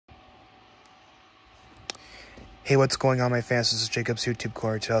Hey, what's going on, my fans? This is Jacob's YouTube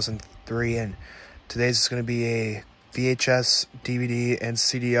Corner 2003, and today's is going to be a VHS, DVD, and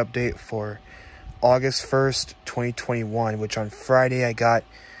CD update for August 1st, 2021, which on Friday I got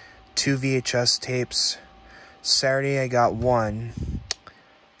 2 VHS tapes, Saturday I got 1,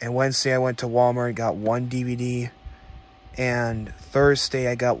 and Wednesday I went to Walmart and got 1 DVD, and Thursday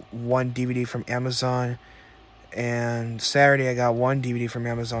I got 1 DVD from Amazon, and Saturday I got 1 DVD from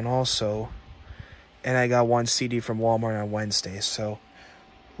Amazon also. And I got 1 CD from Walmart on Wednesday. So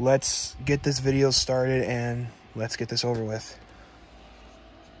let's get this video started and let's get this over with.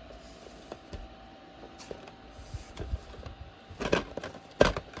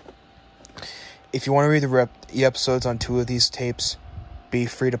 If you want to read the episodes on 2 of these tapes, be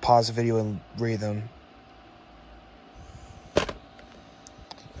free to pause the video and read them.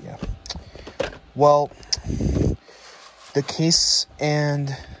 Yeah. Well, the case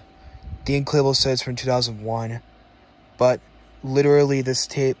and the unclipable says from 2001, but literally this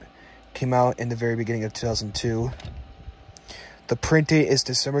tape came out in the very beginning of 2002. The print date is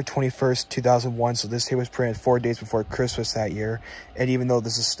December 21st, 2001, so this tape was printed 4 days before Christmas that year. And even though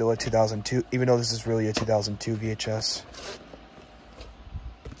this is still a 2002, even though this is really a 2002 VHS.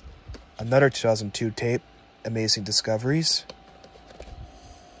 Another 2002 tape, Amazing Discoveries.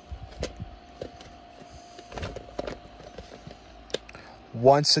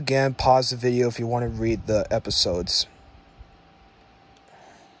 Once again, pause the video if you want to read the episodes.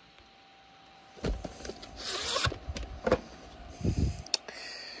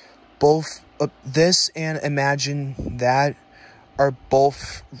 Both this and Imagine That are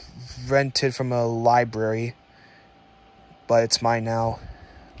both rented from a library, but it's mine now.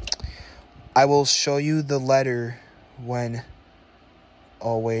 I will show you the letter when.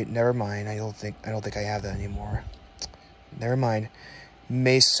 Oh wait, never mind. I don't think I have that anymore. Never mind.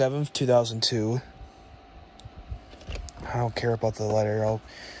 May 7th, 2002. I don't care about the letter.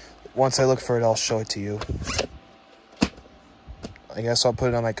 Once I look for it, I'll show it to you. I guess I'll put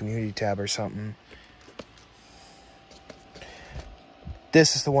it on my community tab or something.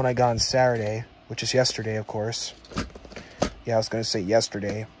 This is the one I got on Saturday, which is yesterday, of course. Yeah, I was going to say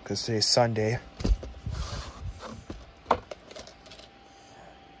yesterday, because today's Sunday.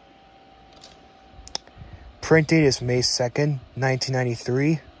 Print date is May 2nd,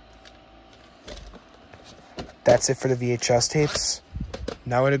 1993. That's it for the VHS tapes.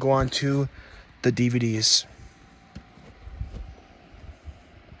 Now we're going to go on to the DVDs.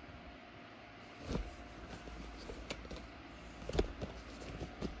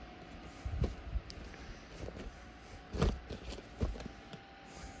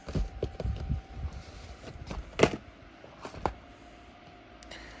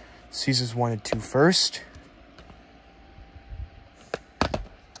 Seasons 1 and 2 first.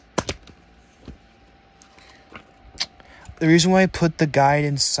 The reason why I put the guide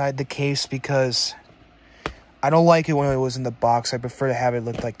inside the case because I don't like it when it was in the box. I prefer to have it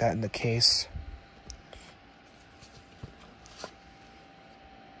look like that in the case.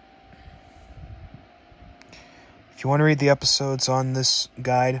 If you want to read the episodes on this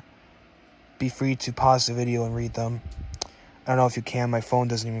guide, be free to pause the video and read them. I don't know if you can. My phone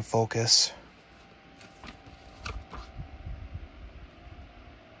doesn't even focus.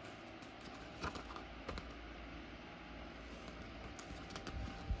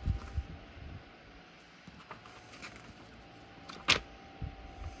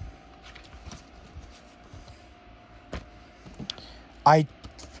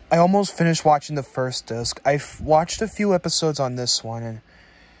 I almost finished watching the first disc. I've watched a few episodes on this one,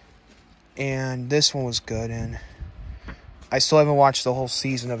 and this one was good, and I still haven't watched the whole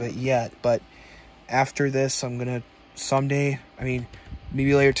season of it yet, but after this, I'm gonna someday,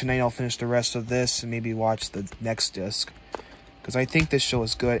 maybe later tonight, I'll finish the rest of this and maybe watch the next disc, because I think this show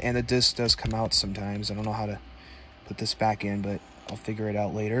is good, and the disc does come out sometimes. I don't know how to put this back in, but I'll figure it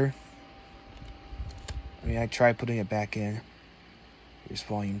out later. I tried putting it back in. Here's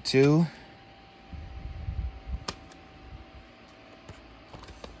volume 2.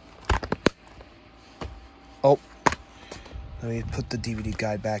 Oh, let me put the DVD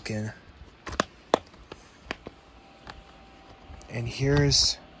guide back in. And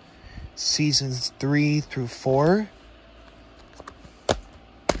here's seasons 3 through 4.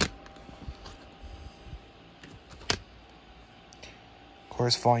 Of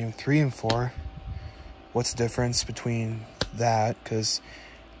course, volume 3 and 4. What's the difference between that? Because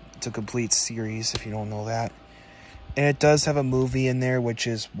it's a complete series if you don't know that. And it does have a movie in there, which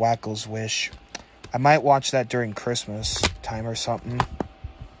is Wacko's Wish. I might watch that during Christmas time or something.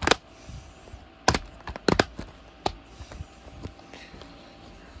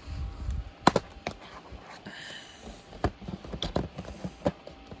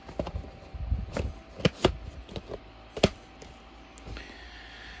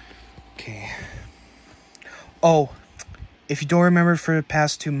 Oh, if you don't remember, for the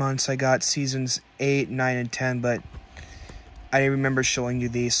past 2 months, I got seasons 8, 9, and 10, but I didn't remember showing you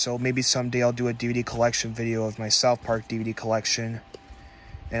these, so maybe someday I'll do a DVD collection video of my South Park DVD collection,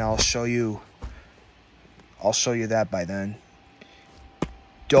 and I'll show you that by then.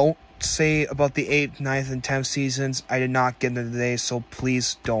 Don't say about the 8th, 9th, and 10th seasons. I did not get them today, so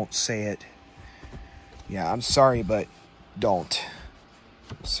please don't say it. Yeah, I'm sorry, but don't.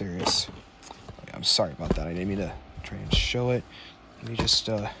 I'm serious. I'm sorry about that. I didn't mean to try and show it. Let me just,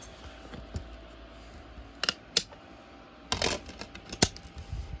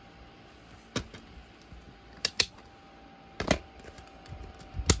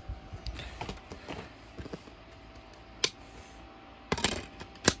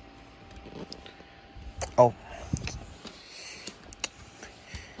 Oh.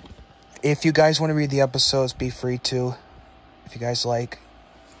 If you guys want to read the episodes, be free to. If you guys like.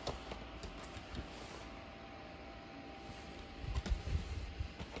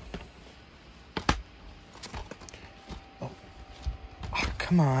 Oh,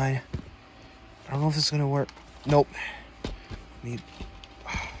 come on. I don't know if this is going to work. Nope. Need.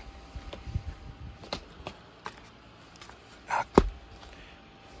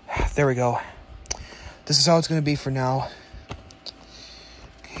 There we go. This is how it's going to be for now.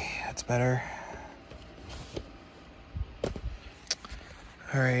 Okay, that's better.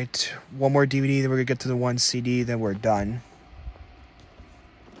 Alright, one more DVD, then we're going to get to the one CD, then we're done.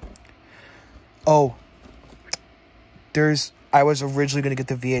 Oh, I was originally going to get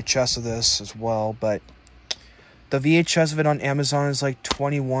the VHS of this as well, but the VHS of it on Amazon is like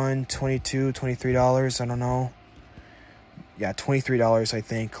 $21, $22, $23, I don't know. Yeah, $23, I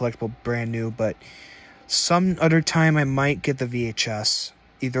think, collectible, brand new, but some other time I might get the VHS,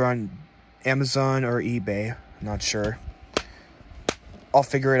 either on Amazon or eBay. I'm not sure. I'll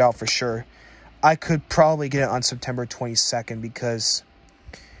figure it out for sure. I could probably get it on September 22nd because,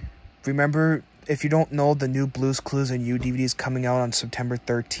 remember, if you don't know, the new Blue's Clues and You DVD is coming out on September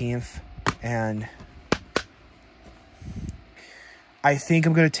 13th, and I think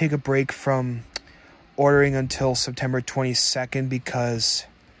I'm going to take a break from ordering until September 22nd because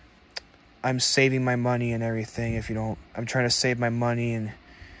I'm saving my money and everything. I'm trying to save my money, and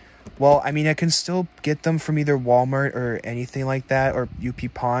well, I mean, I can still get them from either Walmart or anything like that, or UP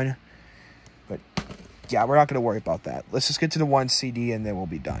Pawn, but yeah, we're not going to worry about that. Let's just get to the one CD and then we'll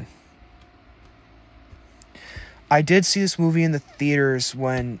be done. I did see this movie in the theaters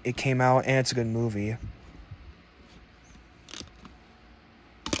when it came out, and it's a good movie.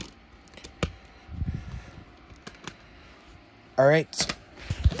 Alright,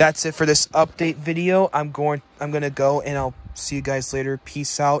 that's it for this update video. I'm gonna go, and I'll see you guys later.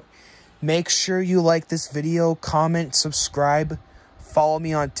 Peace out. Make sure you like this video, comment, subscribe, follow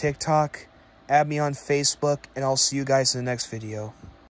me on TikTok, add me on Facebook, and I'll see you guys in the next video.